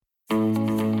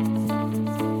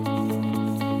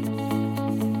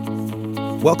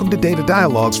Welcome to Data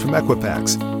Dialogues from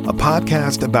Equifax, a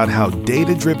podcast about how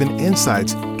data-driven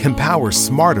insights can power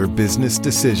smarter business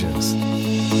decisions.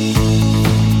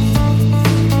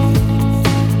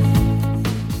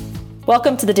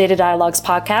 Welcome to the Data Dialogues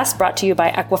podcast brought to you by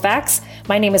Equifax.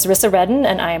 My name is Rissa Redden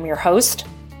and I am your host.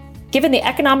 Given the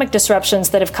economic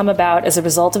disruptions that have come about as a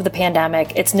result of the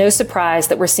pandemic, it's no surprise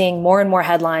that we're seeing more and more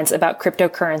headlines about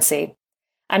cryptocurrency.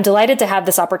 I'm delighted to have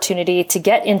this opportunity to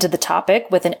get into the topic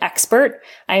with an expert.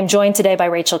 I am joined today by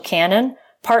Rachel Cannon,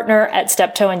 partner at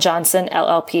Steptoe & Johnson,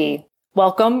 LLP.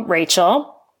 Welcome,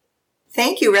 Rachel.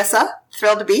 Thank you, Rissa.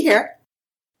 Thrilled to be here.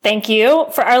 Thank you.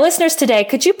 For our listeners today,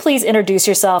 could you please introduce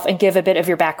yourself and give a bit of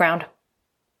your background?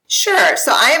 Sure.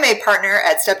 So I am a partner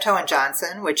at Steptoe &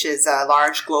 Johnson, which is a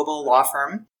large global law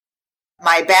firm.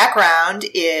 My background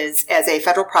is as a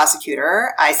federal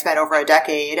prosecutor. I spent over a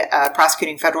decade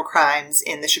prosecuting federal crimes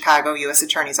in the Chicago U.S.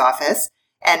 Attorney's Office.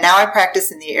 And now I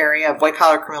practice in the area of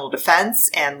white-collar criminal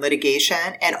defense and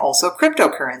litigation and also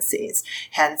cryptocurrencies.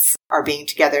 Hence, our being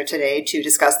together today to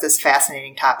discuss this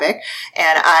fascinating topic.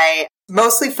 And I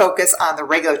mostly focus on the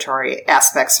regulatory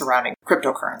aspects surrounding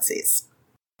cryptocurrencies.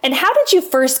 And how did you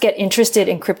first get interested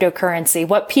in cryptocurrency?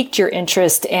 What piqued your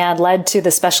interest and led to the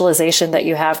specialization that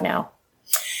you have now?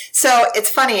 So it's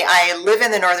funny, I live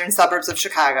in the northern suburbs of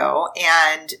Chicago,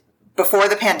 and before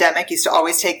the pandemic, used to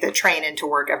always take the train into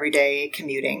work every day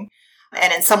commuting.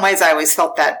 And in some ways, I always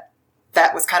felt that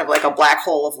that was kind of like a black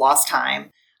hole of lost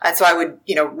time. And so I would,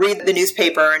 read the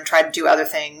newspaper and try to do other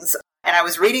things. And I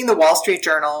was reading the Wall Street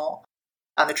Journal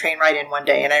on the train ride in one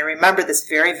day, and I remember this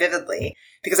very vividly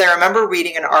because I remember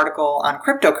reading an article on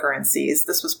cryptocurrencies.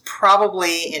 This was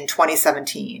probably in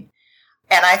 2017.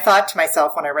 And I thought to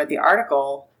myself when I read the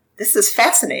article, this is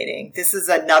fascinating. This is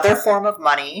another form of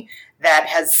money that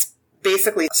has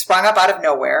basically sprung up out of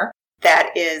nowhere,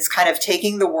 that is kind of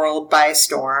taking the world by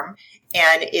storm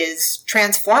and is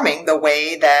transforming the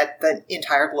way that the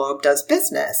entire globe does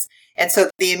business. And so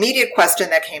the immediate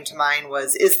question that came to mind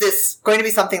was, is this going to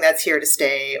be something that's here to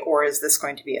stay, or is this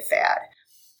going to be a fad?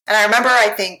 And I remember, I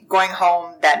think, going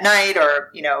home that night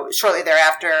or, shortly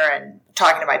thereafter and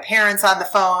talking to my parents on the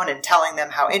phone and telling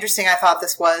them how interesting I thought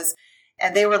this was.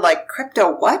 And they were like,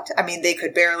 crypto what? I mean, they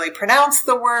could barely pronounce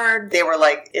the word. They were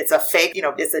like, it's a fake,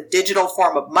 it's a digital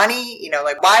form of money.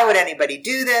 Why would anybody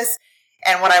do this?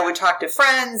 And when I would talk to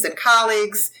friends and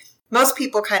colleagues, most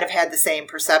people kind of had the same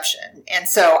perception. And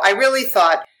so I really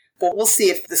thought, well, we'll see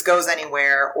if this goes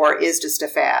anywhere or is just a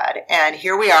fad. And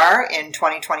here we are in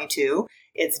 2022.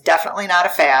 It's definitely not a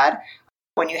fad.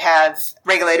 When you have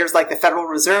regulators like the Federal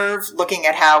Reserve looking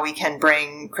at how we can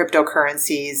bring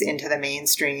cryptocurrencies into the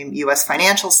mainstream U.S.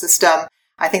 financial system,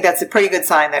 I think that's a pretty good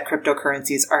sign that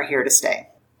cryptocurrencies are here to stay.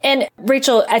 And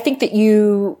Rachel, I think that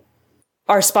you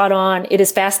are spot on. It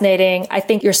is fascinating. I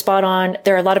think you're spot on.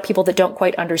 There are a lot of people that don't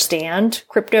quite understand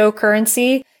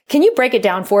cryptocurrency. Can you break it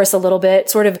down for us a little bit,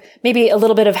 sort of maybe a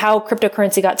little bit of how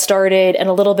cryptocurrency got started and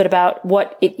a little bit about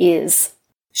what it is?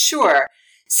 Sure.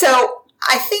 So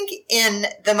I think in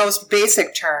the most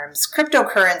basic terms,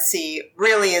 cryptocurrency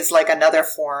really is like another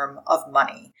form of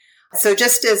money. So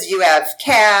just as you have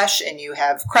cash and you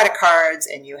have credit cards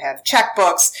and you have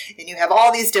checkbooks and you have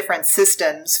all these different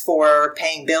systems for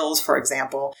paying bills, for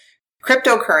example,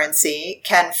 cryptocurrency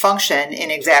can function in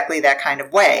exactly that kind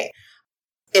of way.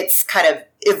 It's kind of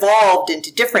evolved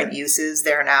into different uses.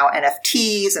 There are now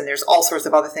NFTs and there's all sorts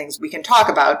of other things we can talk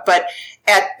about. But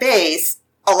at base,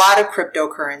 a lot of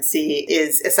cryptocurrency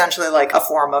is essentially like a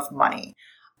form of money.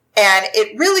 And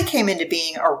it really came into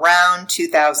being around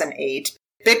 2008.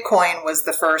 Bitcoin was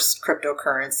the first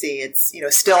cryptocurrency. It's,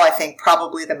 still, I think,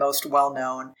 probably the most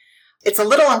well-known. It's a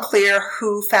little unclear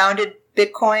who founded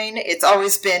Bitcoin. It's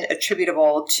always been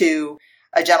attributable to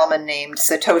a gentleman named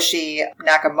Satoshi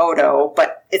Nakamoto,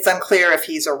 but it's unclear if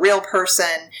he's a real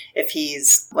person, if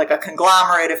he's like a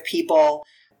conglomerate of people,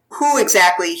 who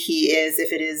exactly he is,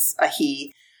 if it is a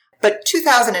he. But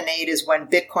 2008 is when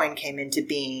Bitcoin came into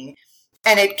being.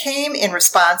 And it came in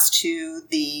response to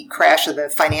the crash of the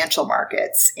financial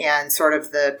markets and sort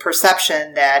of the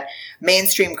perception that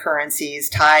mainstream currencies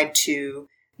tied to,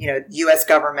 U.S.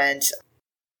 government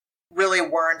really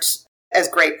weren't as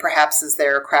great perhaps as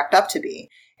they're cracked up to be.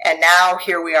 And now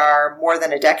here we are more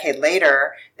than a decade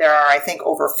later. There are, I think,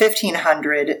 over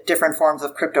 1,500 different forms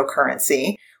of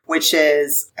cryptocurrency, which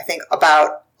is, I think,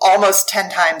 about almost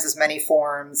 10 times as many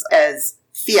forms as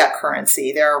fiat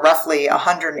currency. There are roughly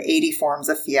 180 forms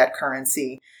of fiat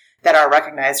currency that are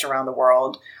recognized around the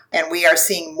world. And we are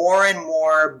seeing more and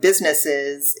more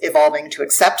businesses evolving to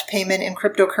accept payment in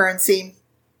cryptocurrency,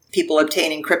 people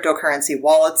obtaining cryptocurrency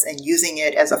wallets and using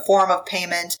it as a form of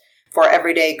payment for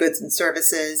everyday goods and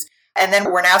services. And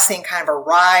then we're now seeing kind of a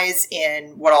rise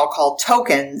in what I'll call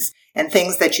tokens and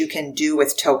things that you can do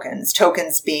with tokens.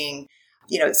 Tokens being,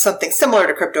 something similar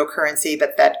to cryptocurrency,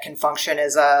 but that can function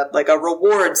as a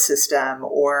reward system,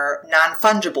 or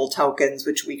non-fungible tokens,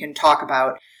 which we can talk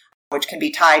about, which can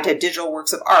be tied to digital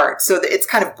works of art. So it's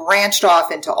kind of branched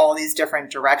off into all these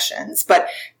different directions. But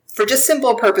for just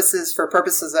simple purposes, for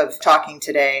purposes of talking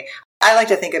today, I like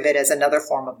to think of it as another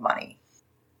form of money.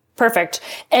 Perfect.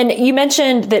 And you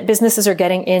mentioned that businesses are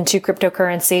getting into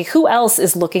cryptocurrency. Who else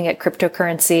is looking at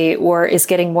cryptocurrency or is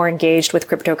getting more engaged with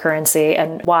cryptocurrency,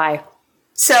 and why?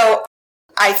 So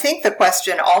I think the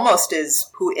question almost is,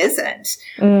 who isn't?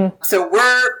 So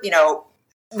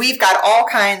we've got all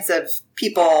kinds of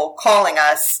people calling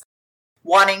us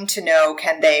wanting to know,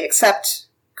 can they accept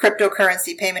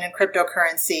cryptocurrency, payment in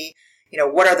cryptocurrency?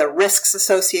 What are the risks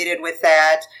associated with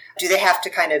that? Do they have to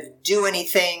kind of do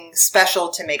anything special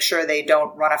to make sure they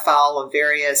don't run afoul of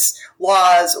various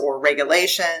laws or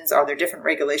regulations? Are there different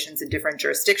regulations in different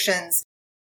jurisdictions?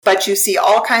 But you see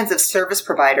all kinds of service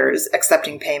providers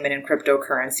accepting payment in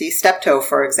cryptocurrency. Steptoe,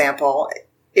 for example,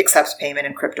 accepts payment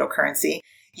in cryptocurrency.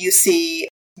 You see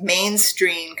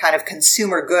mainstream kind of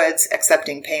consumer goods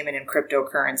accepting payment in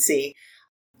cryptocurrency.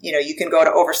 You can go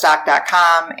to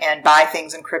overstock.com and buy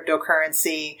things in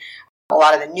cryptocurrency. A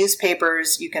lot of the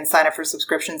newspapers, you can sign up for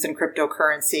subscriptions in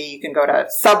cryptocurrency. You can go to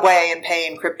Subway and pay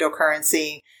in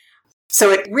cryptocurrency. So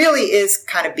it really is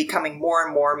kind of becoming more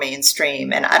and more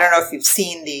mainstream. And I don't know if you've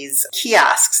seen these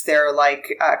kiosks. They're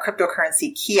like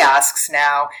cryptocurrency kiosks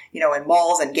now, in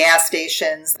malls and gas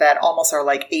stations that almost are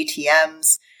like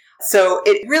ATMs. So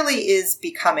it really is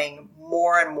becoming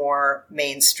more and more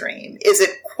mainstream. Is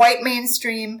it quite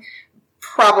mainstream?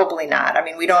 Probably not. I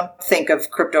mean, we don't think of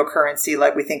cryptocurrency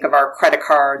like we think of our credit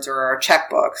cards or our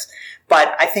checkbooks,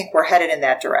 but I think we're headed in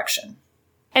that direction.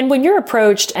 And when you're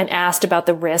approached and asked about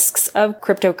the risks of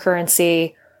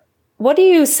cryptocurrency, what do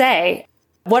you say?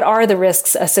 What are the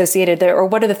risks associated there, or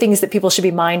what are the things that people should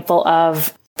be mindful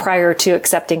of prior to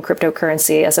accepting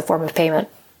cryptocurrency as a form of payment?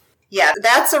 Yeah,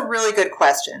 that's a really good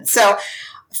question. So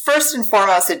first and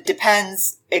foremost, it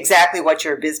depends exactly what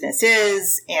your business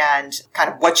is and kind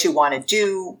of what you want to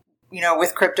do,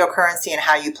 with cryptocurrency and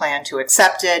how you plan to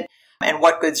accept it and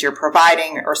what goods you're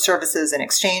providing or services in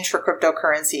exchange for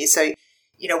cryptocurrency. So,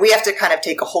 we have to kind of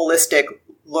take a holistic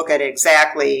look at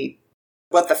exactly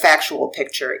what the factual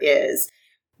picture is.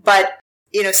 But,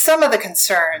 some of the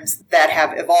concerns that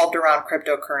have evolved around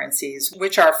cryptocurrencies,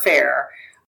 which are fair,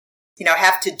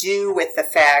 have to do with the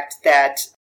fact that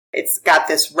it's got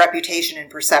this reputation and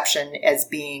perception as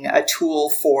being a tool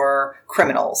for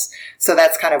criminals. So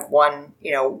that's kind of one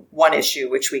issue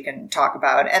which we can talk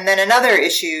about. And then another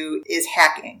issue is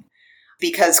hacking,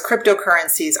 because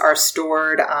cryptocurrencies are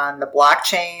stored on the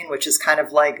blockchain, which is kind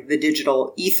of like the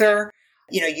digital ether.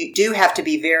 You do have to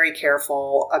be very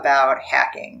careful about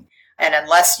hacking. And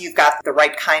unless you've got the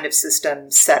right kind of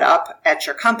system set up at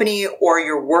your company, or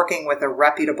you're working with a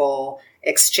reputable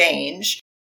exchange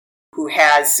who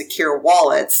has secure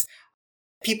wallets,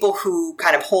 people who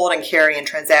kind of hold and carry and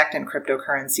transact in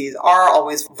cryptocurrencies are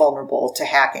always vulnerable to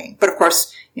hacking. But of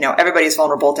course, everybody's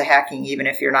vulnerable to hacking, even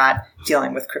if you're not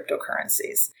dealing with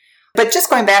cryptocurrencies. But just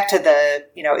going back to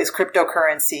is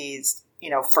cryptocurrencies,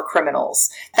 for criminals?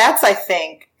 That's, I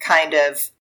think, kind of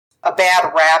a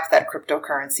bad rap that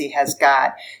cryptocurrency has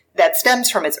got that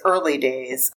stems from its early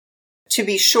days. To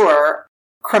be sure,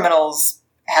 criminals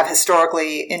have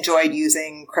historically enjoyed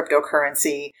using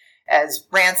cryptocurrency as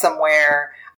ransomware,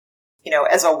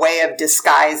 as a way of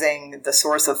disguising the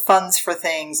source of funds for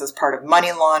things, as part of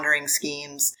money laundering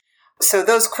schemes. So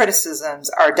those criticisms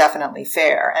are definitely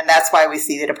fair. And that's why we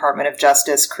see the Department of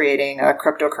Justice creating a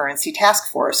cryptocurrency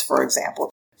task force, for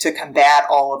example, to combat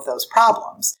all of those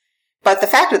problems. But the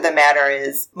fact of the matter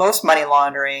is, most money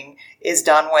laundering is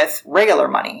done with regular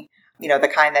money,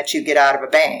 the kind that you get out of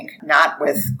a bank, not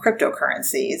with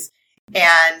cryptocurrencies.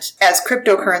 And as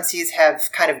cryptocurrencies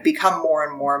have kind of become more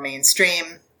and more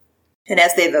mainstream, and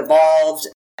as they've evolved,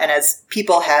 and as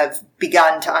people have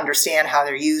begun to understand how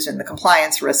they're used and the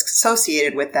compliance risks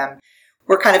associated with them,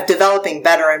 we're kind of developing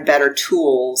better and better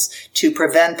tools to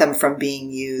prevent them from being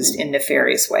used in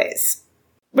nefarious ways.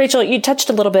 Rachel, you touched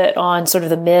a little bit on sort of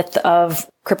the myth of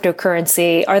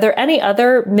cryptocurrency. Are there any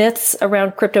other myths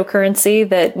around cryptocurrency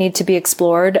that need to be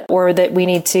explored, or that we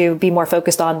need to be more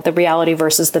focused on the reality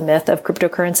versus the myth of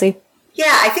cryptocurrency?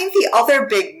 Yeah, I think the other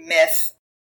big myth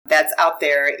that's out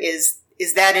there is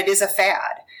that it is a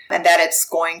fad and that it's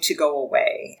going to go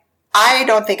away. I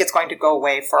don't think it's going to go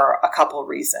away for a couple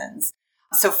reasons.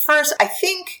 So first, I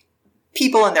think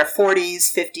people in their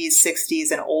 40s, 50s,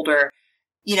 60s, and older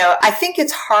I think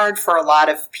it's hard for a lot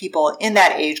of people in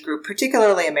that age group,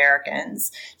 particularly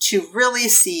Americans, to really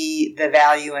see the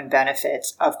value and benefit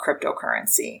of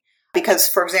cryptocurrency. Because,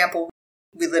 for example,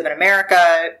 we live in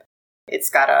America. It's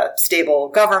got a stable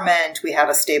government. We have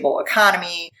a stable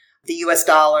economy. The US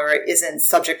dollar isn't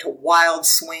subject to wild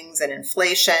swings in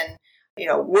inflation.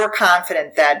 We're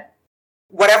confident that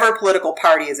whatever political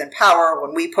party is in power,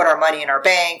 when we put our money in our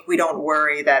bank, we don't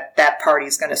worry that that party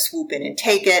is going to swoop in and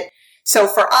take it. So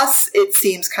for us, it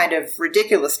seems kind of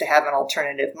ridiculous to have an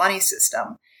alternative money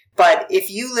system. But if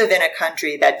you live in a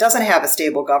country that doesn't have a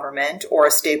stable government or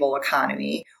a stable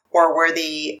economy, or where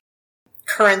the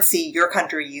currency your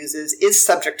country uses is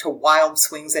subject to wild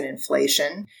swings in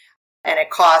inflation, and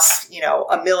it costs,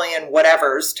 $1 million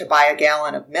whatevers to buy a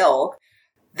gallon of milk,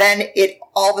 then it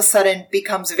all of a sudden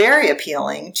becomes very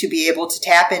appealing to be able to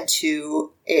tap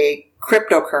into a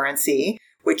cryptocurrency,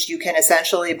 which you can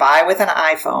essentially buy with an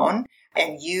iPhone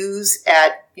and use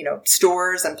at,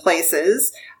 stores and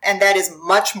places. And that is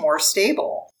much more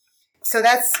stable. So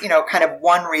that's, kind of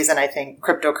one reason I think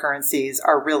cryptocurrencies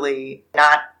are really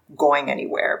not going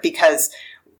anywhere, because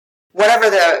whatever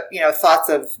the, thoughts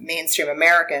of mainstream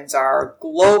Americans are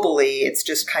globally, it's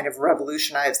just kind of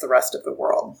revolutionized the rest of the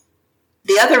world.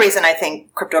 The other reason I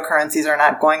think cryptocurrencies are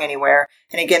not going anywhere,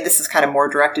 and again, this is kind of more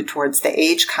directed towards the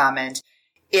age comment,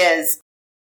 is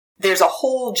there's a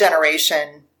whole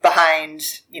generation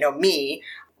behind, me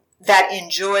that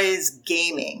enjoys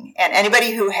gaming. And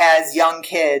anybody who has young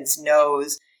kids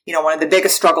knows, one of the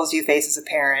biggest struggles you face as a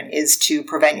parent is to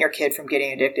prevent your kid from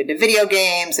getting addicted to video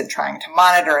games and trying to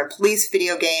monitor and police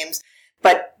video games.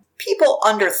 But people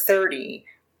under 30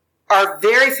 are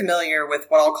very familiar with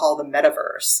what I'll call the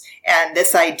metaverse. And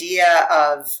this idea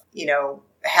of,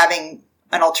 having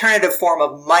an alternative form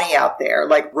of money out there,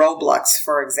 like Roblox,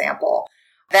 for example,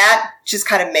 that just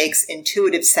kind of makes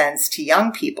intuitive sense to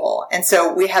young people. And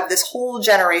so we have this whole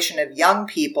generation of young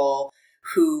people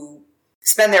who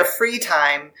spend their free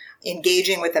time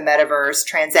engaging with the metaverse,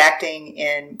 transacting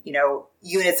in,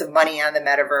 units of money on the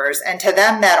metaverse. And to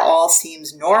them, that all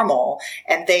seems normal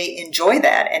and they enjoy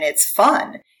that and it's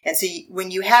fun. And so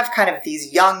when you have kind of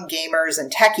these young gamers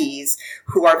and techies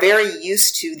who are very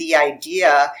used to the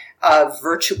idea of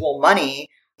virtual money,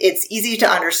 it's easy to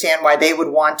understand why they would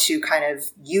want to kind of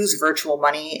use virtual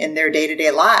money in their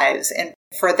day-to-day lives. And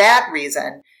for that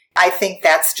reason, I think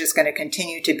that's just going to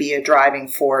continue to be a driving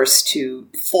force to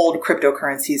fold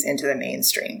cryptocurrencies into the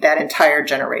mainstream, that entire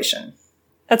generation.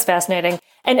 That's fascinating.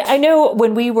 And I know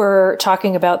when we were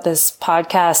talking about this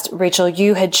podcast, Rachel,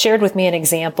 you had shared with me an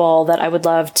example that I would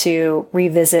love to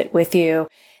revisit with you.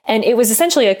 And it was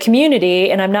essentially a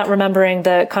community, and I'm not remembering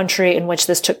the country in which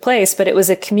this took place, but it was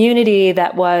a community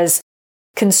that was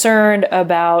concerned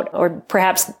about, or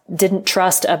perhaps didn't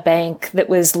trust a bank that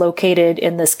was located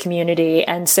in this community,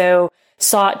 and so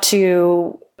sought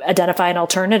to identify an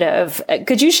alternative.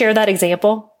 Could you share that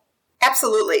example?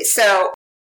 Absolutely. So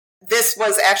this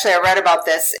was actually, I read about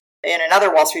this in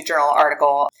another Wall Street Journal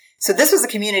article. So this was a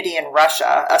community in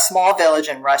Russia, a small village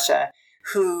in Russia,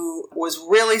 who was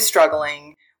really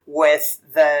struggling with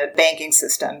the banking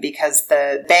system because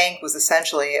the bank was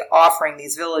essentially offering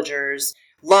these villagers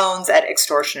loans at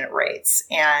extortionate rates.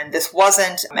 And this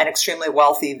wasn't an extremely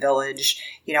wealthy village,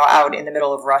 out in the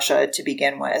middle of Russia to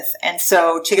begin with. And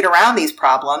so to get around these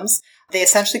problems, they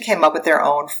essentially came up with their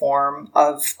own form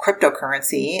of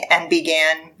cryptocurrency and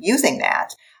began using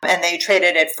that. And they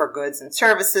traded it for goods and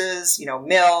services,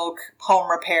 milk, home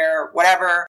repair,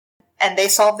 whatever. And they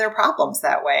solved their problems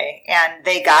that way. And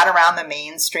they got around the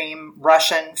mainstream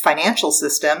Russian financial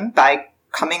system by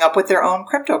coming up with their own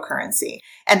cryptocurrency.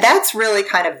 And that's really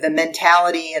kind of the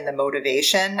mentality and the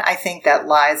motivation, I think, that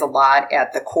lies a lot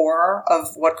at the core of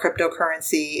what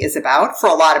cryptocurrency is about for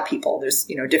a lot of people. There's,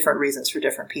 different reasons for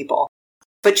different people.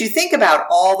 But you think about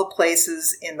all the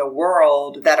places in the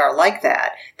world that are like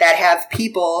that have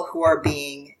people who are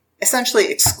being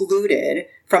essentially excluded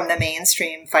from the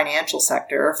mainstream financial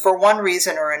sector for one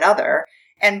reason or another,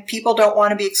 and people don't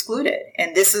want to be excluded.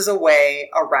 And this is a way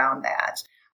around that.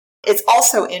 It's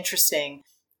also interesting,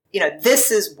 this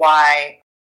is why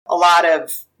a lot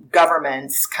of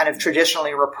governments, kind of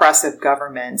traditionally repressive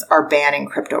governments, are banning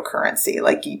cryptocurrency.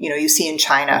 Like, you see in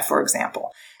China, for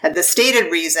example. And the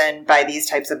stated reason by these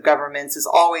types of governments is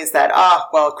always that,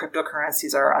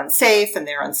 cryptocurrencies are unsafe and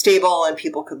they're unstable and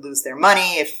people could lose their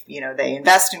money if, they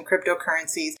invest in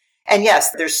cryptocurrencies. And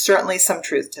yes, there's certainly some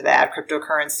truth to that.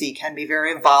 Cryptocurrency can be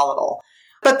very volatile.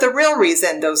 But the real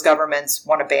reason those governments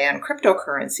want to ban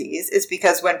cryptocurrencies is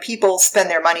because when people spend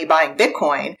their money buying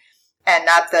Bitcoin and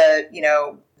not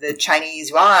the Chinese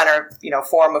yuan or,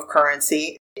 form of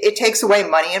currency, It takes away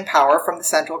money and power from the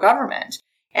central government.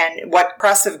 And what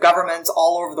oppressive governments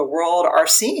all over the world are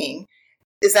seeing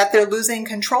is that they're losing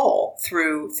control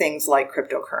through things like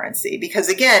cryptocurrency. Because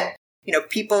again,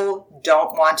 people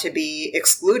don't want to be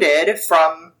excluded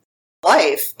from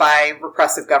life by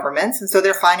repressive governments. And so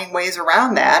they're finding ways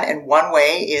around that. And one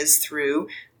way is through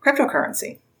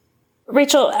cryptocurrency.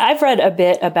 Rachel, I've read a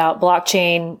bit about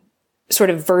blockchain sort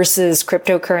of versus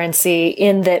cryptocurrency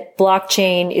in that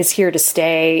blockchain is here to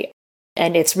stay.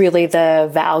 And it's really the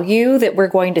value that we're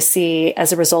going to see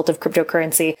as a result of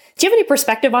cryptocurrency. Do you have any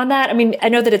perspective on that? I mean, I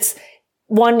know that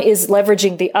one is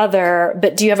leveraging the other,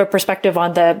 but do you have a perspective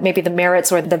on maybe the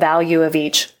merits or the value of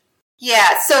each?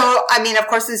 Yeah. So, I mean, of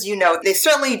course, as you know, they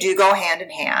certainly do go hand in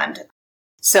hand.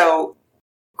 So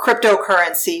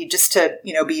cryptocurrency, just to,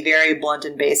 be very blunt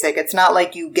and basic, it's not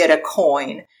like you get a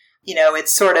coin.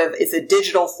 It's a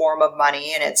digital form of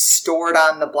money and it's stored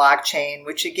on the blockchain,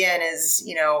 which again is,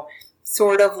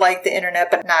 sort of like the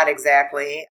internet, but not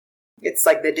exactly. It's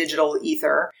like the digital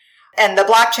ether. And the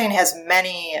blockchain has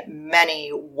many,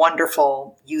 many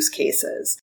wonderful use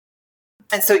cases.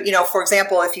 And so, for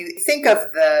example, if you think of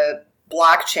the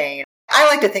blockchain, I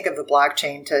like to think of the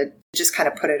blockchain to just kind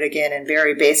of put it again in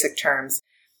very basic terms.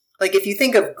 Like if you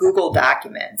think of Google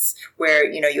Documents, where,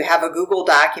 you have a Google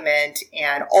document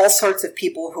and all sorts of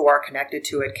people who are connected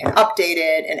to it can update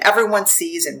it and everyone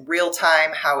sees in real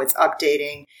time how it's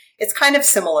updating. It's kind of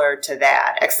similar to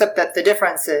that, except that the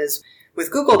difference is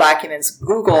with Google Documents,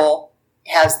 Google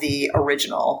has the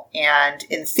original and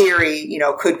in theory,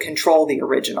 could control the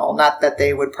original. Not that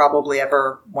they would probably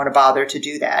ever want to bother to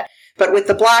do that. But with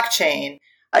the blockchain,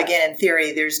 again, in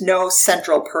theory, there's no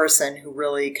central person who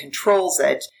really controls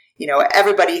it.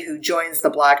 Everybody who joins the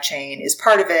blockchain is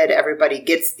part of it. Everybody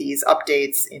gets these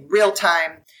updates in real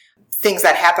time. Things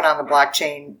that happen on the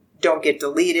blockchain don't get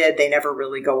deleted. They never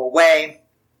really go away.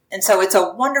 And so it's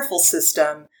a wonderful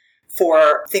system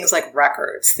for things like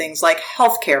records, things like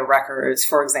healthcare records,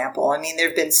 for example. I mean, there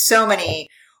have been so many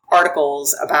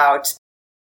articles about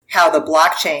how the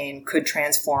blockchain could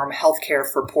transform healthcare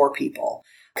for poor people.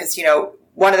 Because,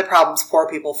 one of the problems poor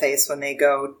people face when they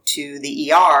go to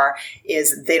the ER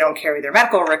is they don't carry their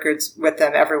medical records with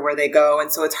them everywhere they go. And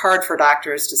so it's hard for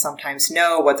doctors to sometimes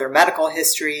know what their medical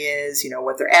history is,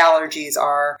 what their allergies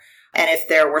are. And if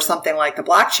there were something like the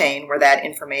blockchain where that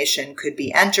information could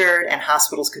be entered and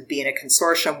hospitals could be in a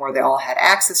consortium where they all had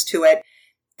access to it,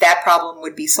 that problem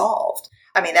would be solved.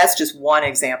 I mean, that's just one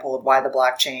example of why the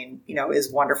blockchain,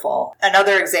 is wonderful.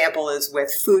 Another example is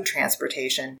with food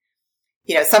transportation.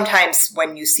 Sometimes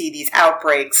when you see these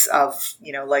outbreaks of,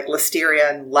 like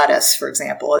listeria and lettuce, for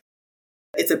example,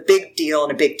 it's a big deal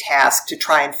and a big task to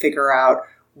try and figure out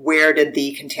where did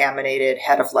the contaminated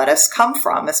head of lettuce come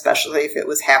from, especially if it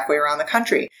was halfway around the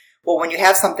country. Well, when you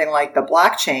have something like the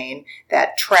blockchain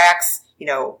that tracks,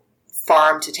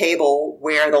 farm to table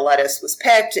where the lettuce was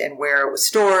picked and where it was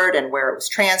stored and where it was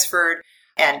transferred,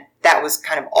 and that was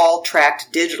kind of all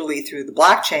tracked digitally through the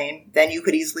blockchain, then you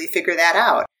could easily figure that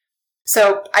out.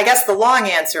 So I guess the long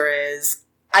answer is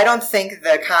I don't think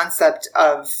the concept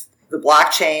of the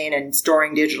blockchain and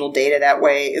storing digital data that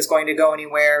way is going to go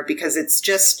anywhere because it's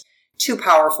just too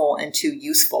powerful and too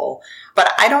useful.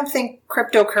 But I don't think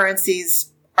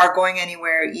cryptocurrencies are going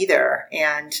anywhere either.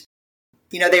 And,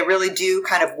 they really do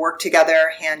kind of work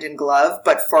together hand in glove.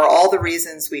 But for all the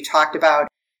reasons we talked about,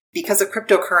 because of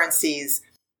cryptocurrencies'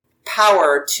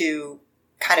 power to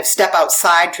kind of step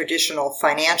outside traditional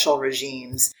financial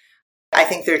regimes, I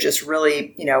think they're just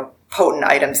really, potent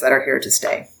items that are here to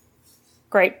stay.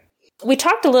 Great. We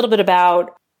talked a little bit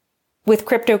about, with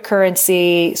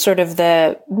cryptocurrency, sort of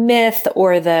the myth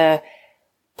or the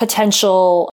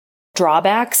potential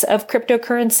drawbacks of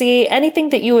cryptocurrency. Anything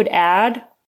that you would add?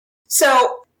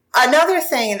 So another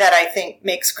thing that I think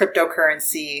makes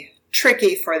cryptocurrency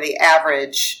tricky for the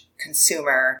average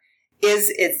consumer is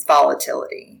its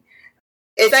volatility.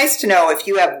 It's nice to know if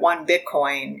you have one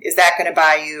Bitcoin, is that going to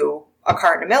buy you a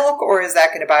carton of milk or is that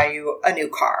going to buy you a new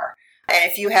car? And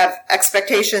if you have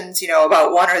expectations,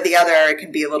 about one or the other, it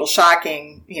can be a little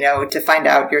shocking, to find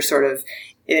out you're sort of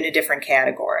in a different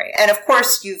category. And of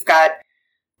course, you've got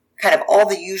kind of all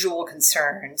the usual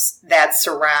concerns that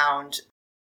surround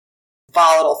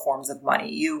volatile forms of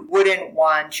money. You wouldn't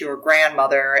want your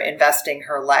grandmother investing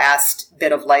her last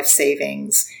bit of life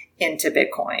savings into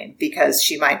Bitcoin because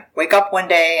she might wake up one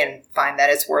day and find that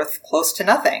it's worth close to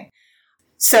nothing.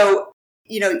 So,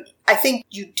 I think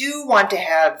you do want to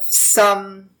have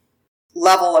some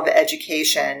level of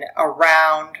education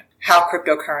around how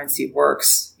cryptocurrency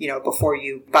works, before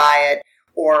you buy it,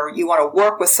 or you want to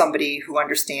work with somebody who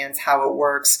understands how it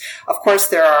works. Of course,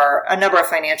 there are a number of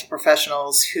financial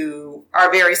professionals who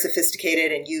are very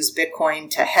sophisticated and use Bitcoin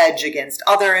to hedge against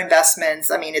other investments.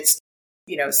 I mean, it's,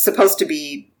 supposed to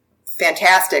be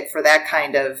fantastic for that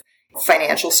kind of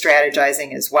financial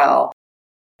strategizing as well.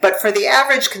 But for the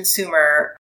average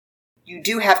consumer, you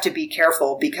do have to be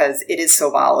careful because it is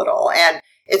so volatile. And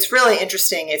it's really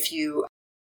interesting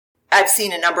I've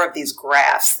seen a number of these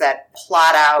graphs that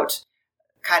plot out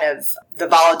kind of the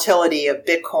volatility of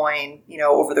Bitcoin,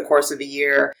 over the course of a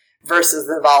year versus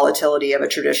the volatility of a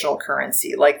traditional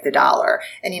currency like the dollar.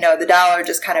 And, the dollar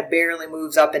just kind of barely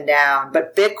moves up and down,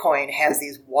 but Bitcoin has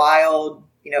these wild,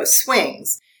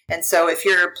 swings. And so if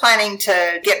you're planning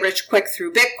to get rich quick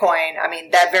through Bitcoin, I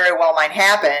mean, that very well might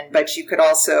happen, but you could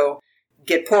also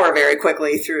get poor very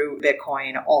quickly through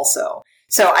Bitcoin also.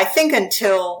 So I think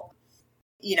until,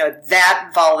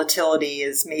 that volatility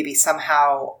is maybe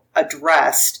somehow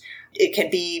addressed, it can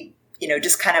be,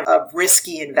 just kind of a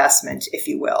risky investment, if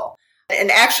you will. And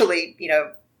actually,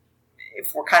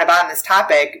 if we're kind of on this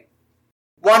topic,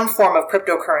 one form of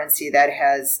cryptocurrency that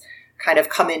has kind of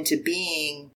come into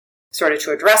being sort of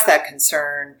to address that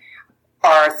concern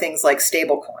are things like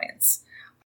stablecoins.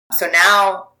 So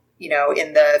now,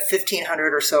 in the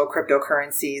 1,500 or so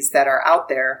cryptocurrencies that are out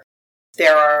there,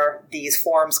 there are these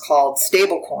forms called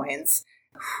stablecoins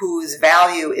whose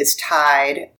value is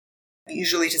tied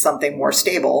usually to something more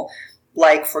stable,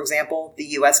 like, for example, the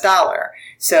US dollar.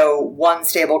 So one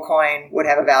stablecoin would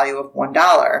have a value of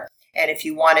 $1. And if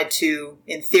you wanted to,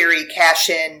 in theory, cash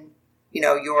in,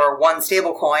 your one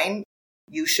stablecoin,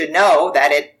 you should know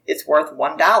that it's worth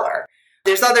 $1.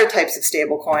 There's other types of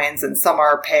stablecoins, and some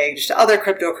are pegged to other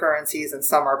cryptocurrencies, and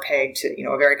some are pegged to,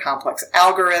 a very complex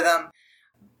algorithm.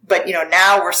 But,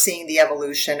 now we're seeing the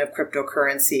evolution of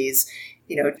cryptocurrencies,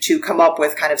 to come up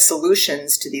with kind of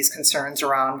solutions to these concerns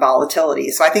around volatility.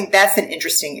 So I think that's an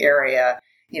interesting area,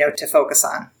 to focus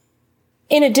on.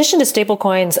 In addition to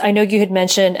stablecoins, I know you had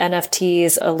mentioned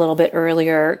NFTs a little bit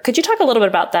earlier. Could you talk a little bit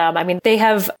about them? I mean, they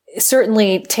have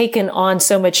certainly taken on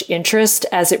so much interest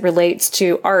as it relates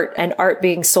to art and art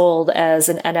being sold as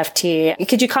an NFT.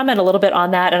 Could you comment a little bit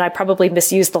on that? And I probably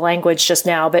misused the language just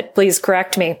now, but please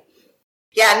correct me.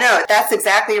 Yeah, no, that's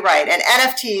exactly right. And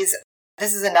NFTs,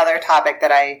 this is another topic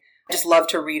that I just love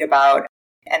to read about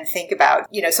and think about.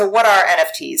 So what are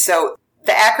NFTs? So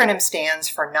the acronym stands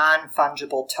for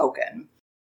non-fungible token.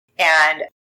 And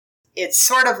it's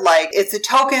sort of like, it's a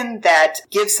token that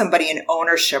gives somebody an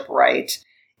ownership right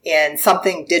in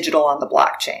something digital on the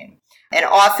blockchain. And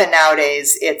often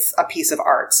nowadays, it's a piece of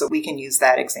art. So we can use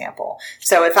that example.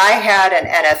 So if I had an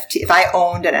NFT, if I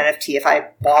owned an NFT, if I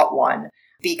bought one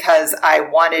because I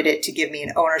wanted it to give me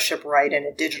an ownership right in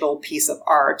a digital piece of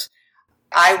art,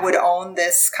 I would own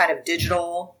this kind of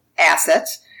digital asset,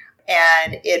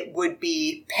 and it would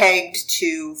be pegged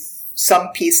to some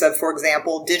piece of, for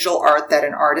example, digital art that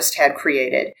an artist had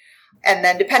created. And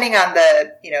then depending on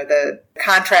the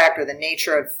contract or the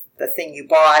nature of the thing you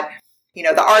bought,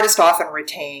 the artist often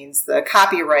retains the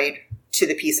copyright to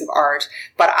the piece of art,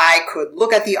 but I could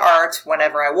look at the art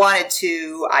whenever I wanted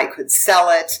to. I could sell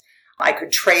it. I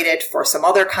could trade it for some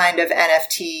other kind of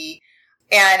NFT.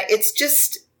 And it's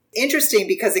just interesting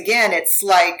because, again, it's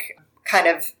like kind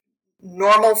of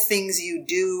normal things you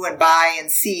do and buy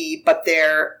and see, but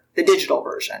they're the digital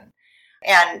version.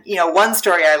 And, one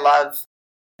story I love,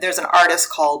 there's an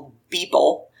artist called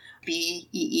Beeple,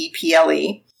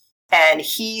 Beeple, and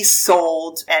he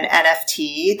sold an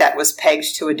NFT that was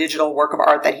pegged to a digital work of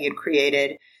art that he had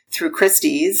created through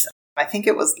Christie's. I think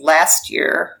it was last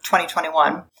year,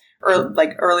 2021, or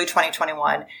like early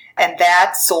 2021. And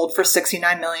that sold for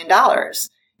 $69 million,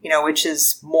 which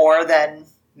is more than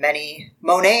many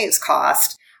Monets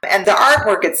cost. And the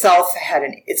artwork itself had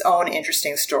its own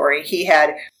interesting story. He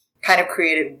had kind of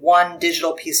created one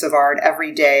digital piece of art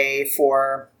every day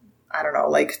for, I don't know,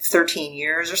 like 13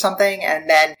 years or something, and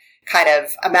then kind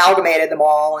of amalgamated them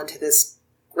all into this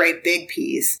great big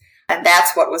piece. And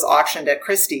that's what was auctioned at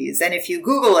Christie's. And if you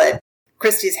Google it,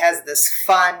 Christie's has this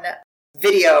fun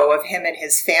video of him and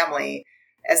his family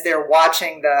as they're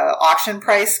watching the auction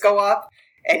price go up.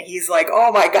 And he's like,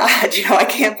 oh my God, I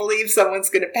can't believe someone's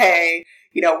going to pay,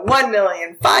 1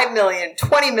 million, 5 million,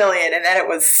 20 million. And then it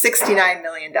was $69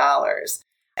 million.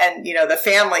 And,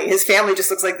 his family just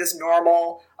looks like this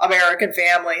normal American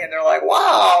family. And they're like,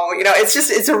 wow,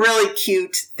 it's a really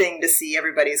cute thing to see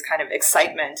everybody's kind of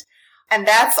excitement. And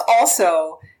that's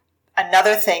also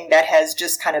another thing that has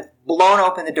just kind of blown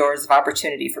open the doors of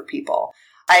opportunity for people.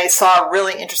 I saw a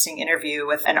really interesting interview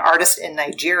with an artist in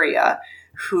Nigeria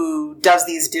who does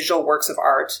these digital works of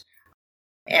art.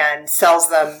 and sells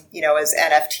them, as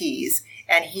NFTs.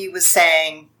 And he was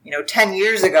saying, 10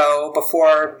 years ago,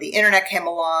 before the internet came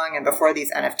along and before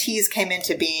these NFTs came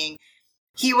into being,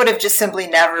 he would have just simply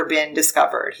never been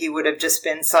discovered. He would have just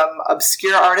been some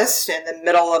obscure artist in the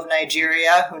middle of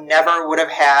Nigeria who never would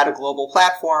have had a global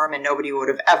platform, and nobody would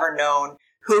have ever known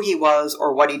who he was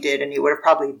or what he did, and he would have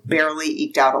probably barely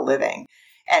eked out a living.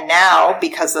 And now,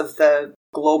 because of the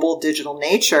global digital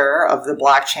nature of the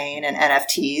blockchain and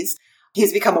NFTs,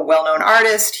 he's become a well-known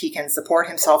artist. He can support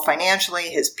himself financially.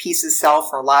 His pieces sell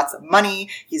for lots of money.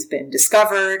 He's been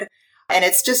discovered. And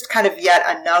it's just kind of yet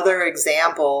another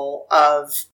example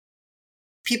of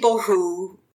people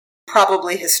who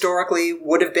probably historically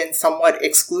would have been somewhat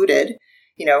excluded,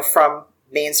 from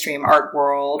mainstream art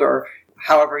world or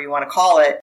however you want to call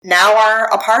it, now are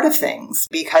a part of things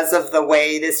because of the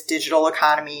way this digital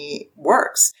economy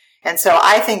works. And so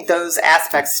I think those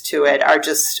aspects to it are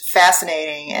just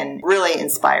fascinating and really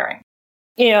inspiring.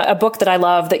 A book that I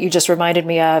love that you just reminded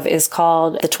me of is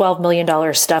called The $12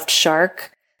 Million Stuffed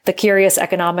Shark: The Curious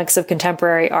Economics of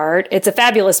Contemporary Art. It's a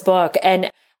fabulous book. And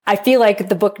I feel like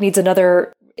the book needs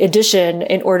another edition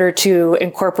in order to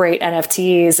incorporate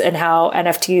NFTs and how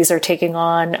NFTs are taking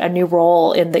on a new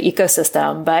role in the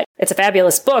ecosystem. But it's a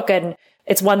fabulous book, and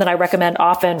it's one that I recommend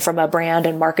often from a brand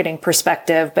and marketing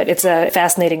perspective, but it's a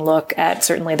fascinating look at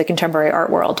certainly the contemporary art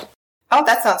world. Oh,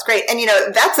 that sounds great. And,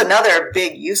 that's another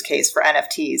big use case for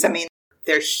NFTs. I mean,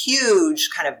 they're huge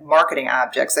kind of marketing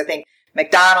objects. I think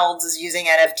McDonald's is using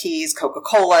NFTs.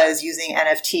 Coca-Cola is using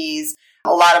NFTs.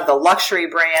 A lot of the luxury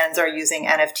brands are using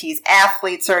NFTs.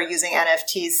 Athletes are using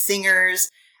NFTs,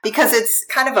 singers, because it's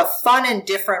kind of a fun and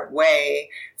different way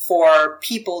for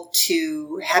people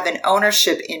to have an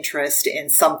ownership interest in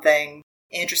something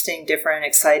interesting, different,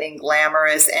 exciting,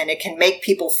 glamorous, and it can make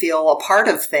people feel a part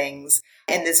of things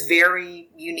in this very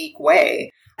unique way.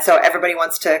 So everybody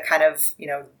wants to kind of,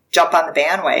 jump on the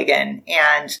bandwagon,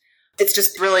 and it's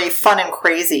just really fun and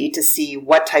crazy to see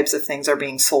what types of things are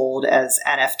being sold as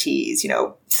NFTs.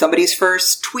 Somebody's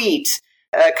first tweet,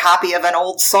 a copy of an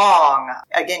old song.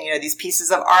 Again, these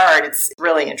pieces of art. It's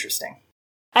really interesting.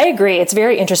 I agree. It's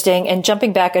very interesting. And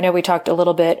jumping back, I know we talked a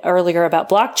little bit earlier about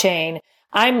blockchain.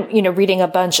 I'm, reading a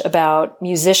bunch about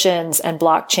musicians and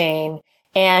blockchain.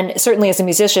 And certainly as a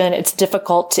musician, it's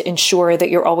difficult to ensure that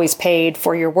you're always paid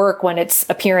for your work when it's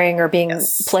appearing or being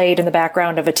played in the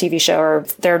background of a TV show, or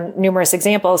there are numerous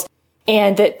examples.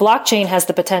 And that blockchain has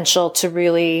the potential to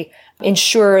really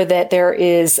ensure that there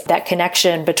is that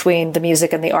connection between the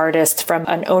music and the artist from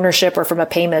an ownership or from a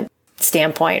payment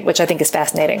standpoint, which I think is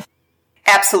fascinating.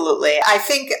 Absolutely. I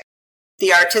think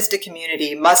the artistic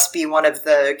community must be one of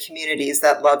the communities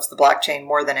that loves the blockchain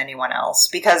more than anyone else,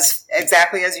 because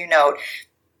exactly as you note,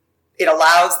 it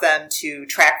allows them to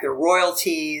track their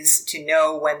royalties, to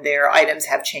know when their items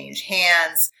have changed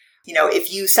hands.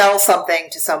 If you sell something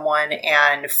to someone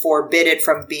and forbid it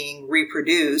from being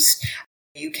reproduced,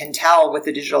 you can tell with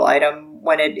the digital item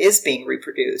when it is being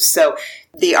reproduced. So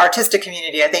the artistic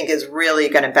community, I think, is really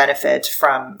going to benefit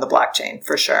from the blockchain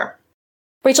for sure.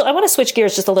 Rachel, I want to switch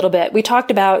gears just a little bit. We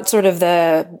talked about sort of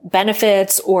the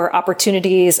benefits or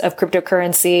opportunities of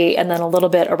cryptocurrency, and then a little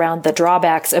bit around the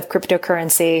drawbacks of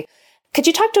cryptocurrency. Could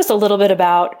you talk to us a little bit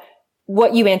about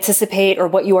what you anticipate or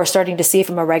what you are starting to see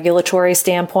from a regulatory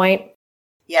standpoint?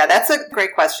 Yeah, that's a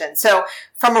great question. So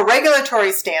from a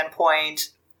regulatory standpoint,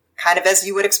 kind of as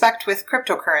you would expect with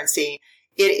cryptocurrency,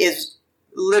 it is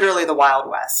literally the Wild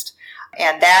West.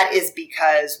 And that is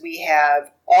because we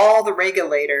have all the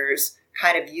regulators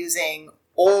kind of using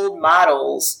old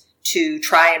models to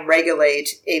try and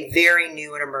regulate a very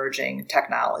new and emerging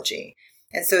technology.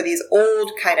 And so these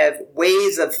old kind of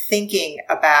ways of thinking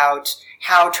about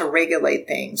how to regulate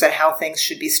things and how things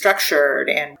should be structured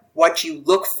and what you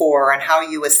look for and how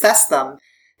you assess them,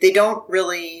 they don't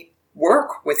really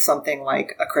work with something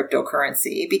like a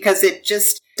cryptocurrency because it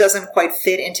just doesn't quite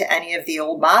fit into any of the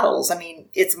old models. I mean,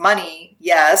 it's money,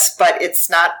 yes, but it's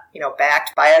not,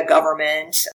 backed by a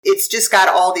government. It's just got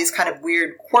all these kind of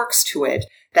weird quirks to it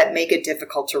that make it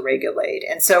difficult to regulate.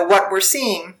 And so what we're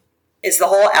seeing is the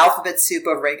whole alphabet soup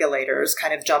of regulators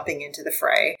kind of jumping into the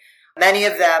fray. Many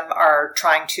of them are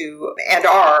trying to and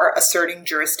are asserting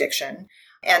jurisdiction.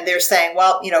 And they're saying,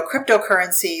 well,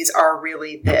 cryptocurrencies are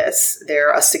really this.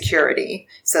 They're a security,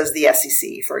 says the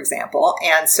SEC, for example.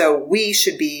 And so we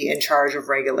should be in charge of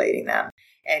regulating them.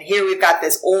 And here we've got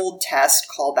this old test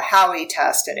called the Howey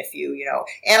test. And if you,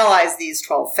 analyze these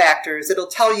 12 factors, it'll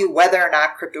tell you whether or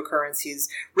not cryptocurrencies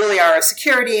really are a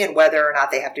security and whether or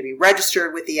not they have to be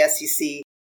registered with the SEC.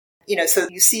 So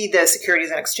you see the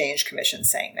Securities and Exchange Commission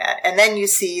saying that. And then you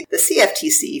see the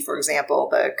CFTC, for example,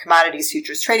 the Commodities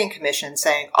Futures Trading Commission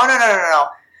saying, oh, no.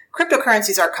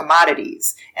 Cryptocurrencies are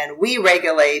commodities and we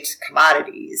regulate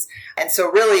commodities. And so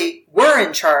really we're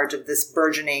in charge of this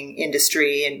burgeoning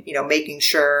industry and, making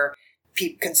sure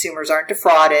consumers aren't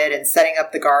defrauded and setting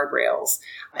up the guardrails.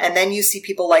 And then you see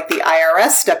people like the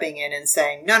IRS stepping in and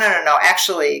saying, no,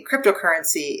 actually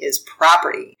cryptocurrency is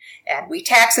property and we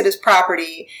tax it as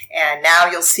property. And now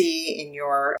you'll see in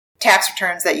your tax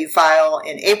returns that you file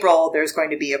in April, there's going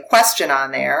to be a question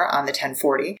on there on the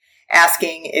 1040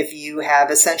 asking if you have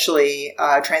essentially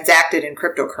transacted in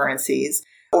cryptocurrencies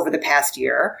over the past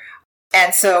year.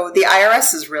 And so the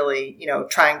IRS is really,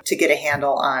 trying to get a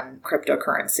handle on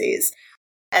cryptocurrencies.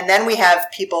 And then we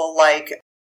have people like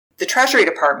the Treasury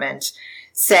Department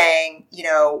saying,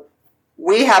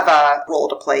 we have a role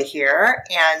to play here.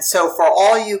 And so for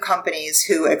all you companies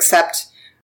who accept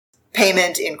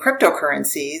payment in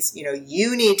cryptocurrencies,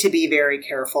 you need to be very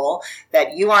careful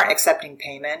that you aren't accepting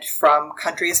payment from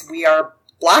countries we are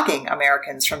blocking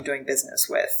Americans from doing business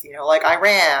with, like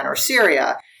Iran or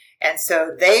Syria. And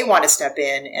so they want to step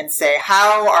in and say,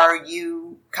 how are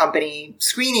you, company,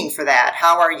 screening for that?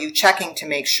 How are you checking to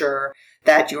make sure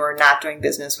that you're not doing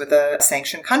business with a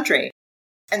sanctioned country?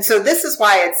 And so this is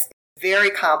why it's very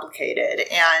complicated.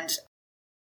 And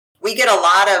we get a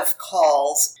lot of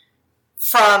calls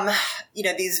from,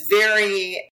 these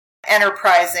very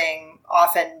enterprising,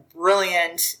 often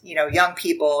brilliant, young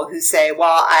people who say,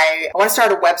 well, I want to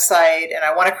start a website and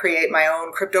I want to create my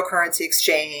own cryptocurrency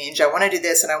exchange. I want to do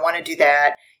this and I want to do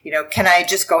that. Can I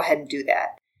just go ahead and do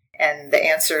that? And the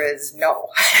answer is no.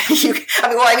 You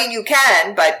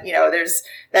can, but,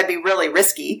 that'd be really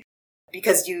risky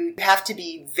because you have to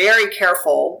be very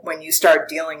careful when you start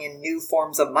dealing in new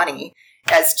forms of money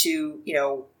as to,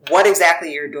 what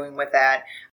exactly you're doing with that,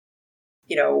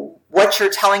 what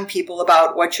you're telling people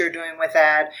about what you're doing with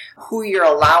that, who you're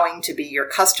allowing to be your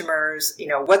customers,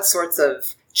 what sorts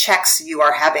of checks you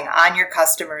are having on your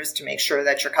customers to make sure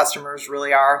that your customers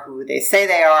really are who they say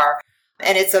they are.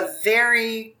 And it's a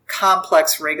very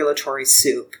complex regulatory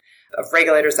soup of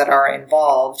regulators that are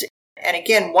involved. And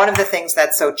again, one of the things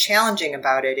that's so challenging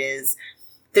about it is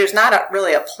there's not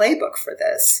really a playbook for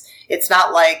this. It's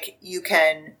not like you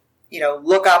can,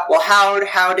 look up, well,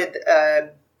 how did,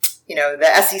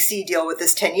 the SEC deal with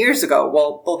this 10 years ago?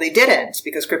 Well, they didn't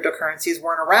because cryptocurrencies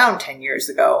weren't around 10 years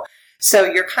ago. So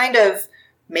you're kind of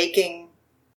making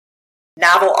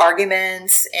novel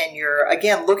arguments and you're,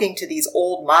 again, looking to these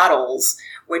old models,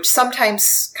 which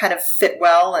sometimes kind of fit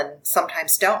well and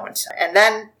sometimes don't. And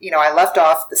then, I left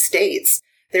off the states.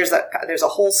 There's a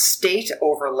whole state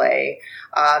overlay.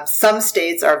 Some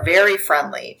states are very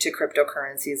friendly to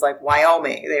cryptocurrencies, like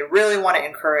Wyoming. They really want to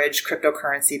encourage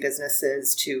cryptocurrency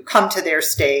businesses to come to their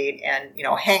state and,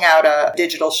 hang out a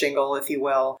digital shingle, if you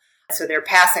will. So they're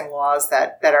passing laws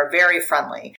that are very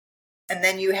friendly. And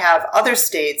then you have other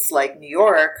states like New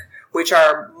York, which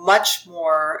are much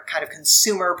more kind of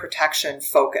consumer protection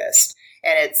focused.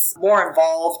 And it's more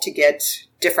involved to get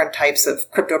different types of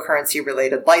cryptocurrency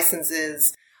related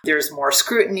licenses. There's more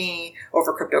scrutiny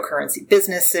over cryptocurrency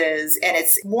businesses, and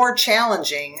it's more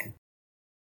challenging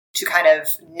to kind of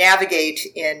navigate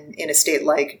in a state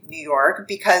like New York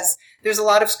because there's a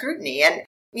lot of scrutiny. And,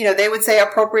 they would say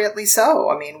appropriately so.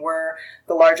 I mean, we're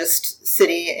the largest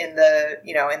city in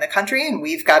the country, and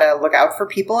we've got to look out for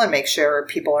people and make sure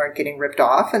people aren't getting ripped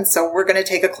off. And so we're going to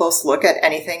take a close look at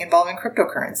anything involving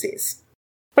cryptocurrencies.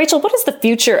 Rachel, what does the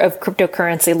future of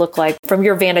cryptocurrency look like from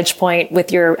your vantage point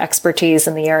with your expertise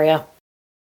in the area?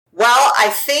 Well, I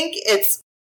think it's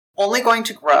only going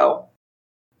to grow.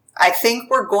 I think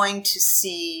we're going to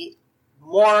see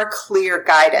more clear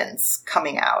guidance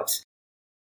coming out.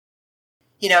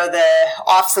 The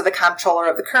Office of the Comptroller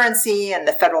of the Currency and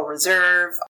the Federal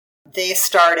Reserve, they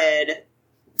started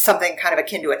something kind of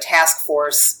akin to a task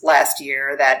force last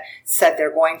year that said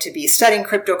they're going to be studying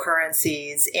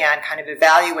cryptocurrencies and kind of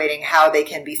evaluating how they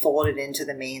can be folded into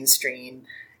the mainstream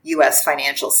U.S.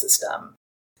 financial system.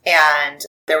 And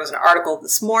there was an article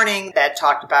this morning that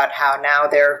talked about how now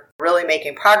they're really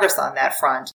making progress on that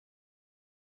front.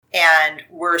 And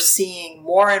we're seeing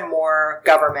more and more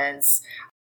governments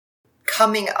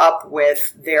coming up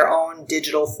with their own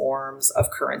digital forms of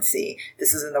currency.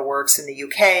 This is in the works in the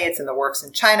UK, it's in the works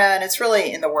in China, and it's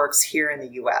really in the works here in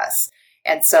the US.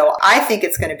 And so I think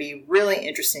it's going to be really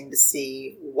interesting to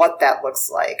see what that looks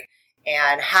like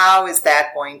and how is that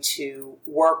going to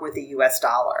work with the US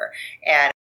dollar.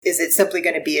 And is it simply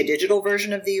going to be a digital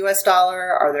version of the US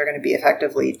dollar? Are there going to be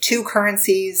effectively two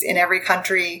currencies in every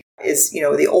country? Is,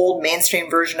 the old mainstream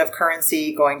version of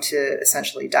currency going to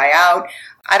essentially die out?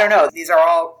 I don't know. These are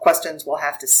all questions we'll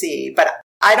have to see. But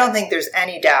I don't think there's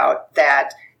any doubt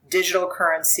that digital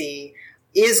currency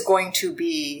is going to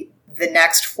be the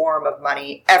next form of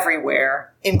money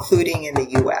everywhere, including in the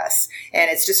U.S.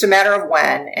 And it's just a matter of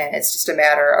when, and it's just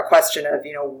a question of,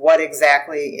 what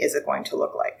exactly is it going to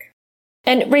look like?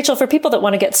 And Rachel, for people that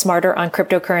want to get smarter on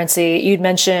cryptocurrency, you'd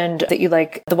mentioned that you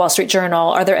like the Wall Street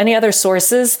Journal. Are there any other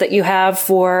sources that you have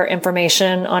for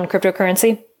information on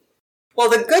cryptocurrency? Well,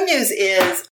 the good news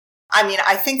is,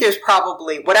 I think there's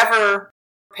probably whatever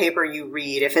paper you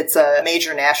read, if it's a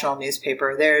major national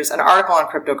newspaper, there's an article on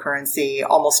cryptocurrency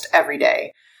almost every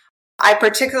day. I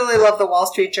particularly love the Wall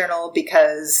Street Journal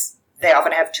because they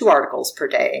often have 2 articles per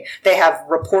day. They have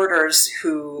reporters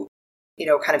who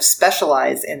kind of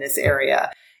specialize in this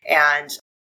area and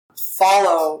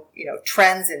follow,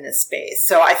 trends in this space.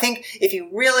 So I think if you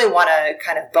really want to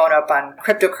kind of bone up on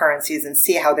cryptocurrencies and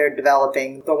see how they're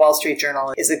developing, the Wall Street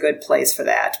Journal is a good place for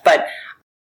that. But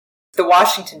the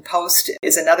Washington Post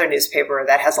is another newspaper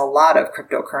that has a lot of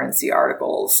cryptocurrency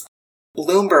articles.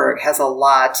 Bloomberg has a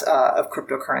lot of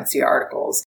cryptocurrency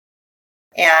articles.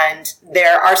 And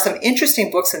there are some interesting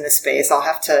books in this space. I'll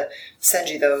have to send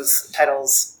you those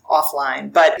titles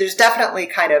offline. But there's definitely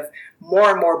kind of more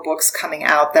and more books coming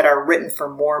out that are written for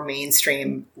more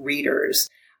mainstream readers.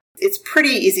 It's pretty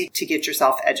easy to get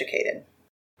yourself educated.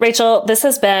 Rachel, this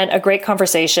has been a great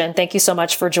conversation. Thank you so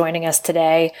much for joining us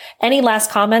today. Any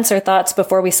last comments or thoughts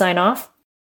before we sign off?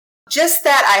 Just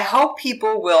that I hope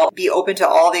people will be open to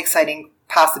all the exciting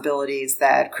possibilities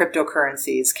that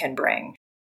cryptocurrencies can bring.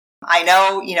 I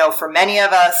know, for many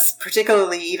of us,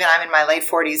 particularly even I'm in my late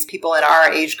 40s, people in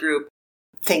our age group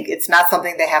think it's not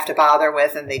something they have to bother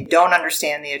with and they don't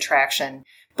understand the attraction.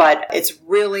 But it's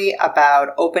really about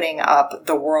opening up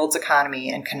the world's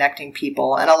economy and connecting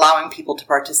people and allowing people to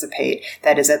participate.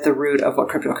 That is at the root of what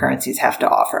cryptocurrencies have to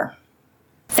offer.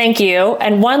 Thank you.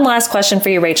 And one last question for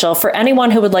you, Rachel. For anyone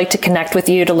who would like to connect with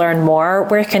you to learn more,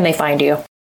 where can they find you?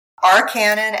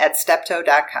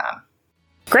 rcannon@steptoe.com.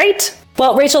 Great.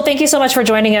 Well, Rachel, thank you so much for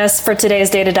joining us for today's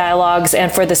Data Dialogues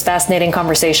and for this fascinating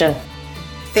conversation.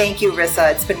 Thank you,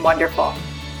 Rissa. It's been wonderful.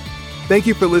 Thank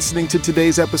you for listening to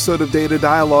today's episode of Data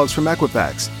Dialogues from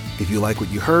Equifax. If you like what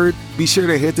you heard, be sure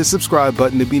to hit the subscribe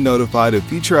button to be notified of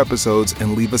future episodes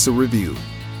and leave us a review.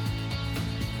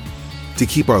 To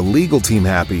keep our legal team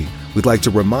happy, we'd like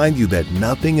to remind you that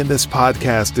nothing in this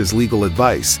podcast is legal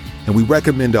advice, and we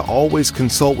recommend to always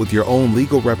consult with your own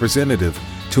legal representative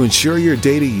to ensure your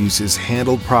data use is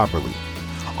handled properly.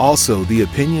 Also, the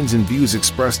opinions and views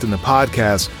expressed in the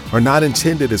podcast are not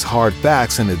intended as hard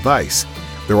facts and advice.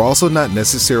 They're also not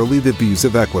necessarily the views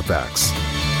of Equifax.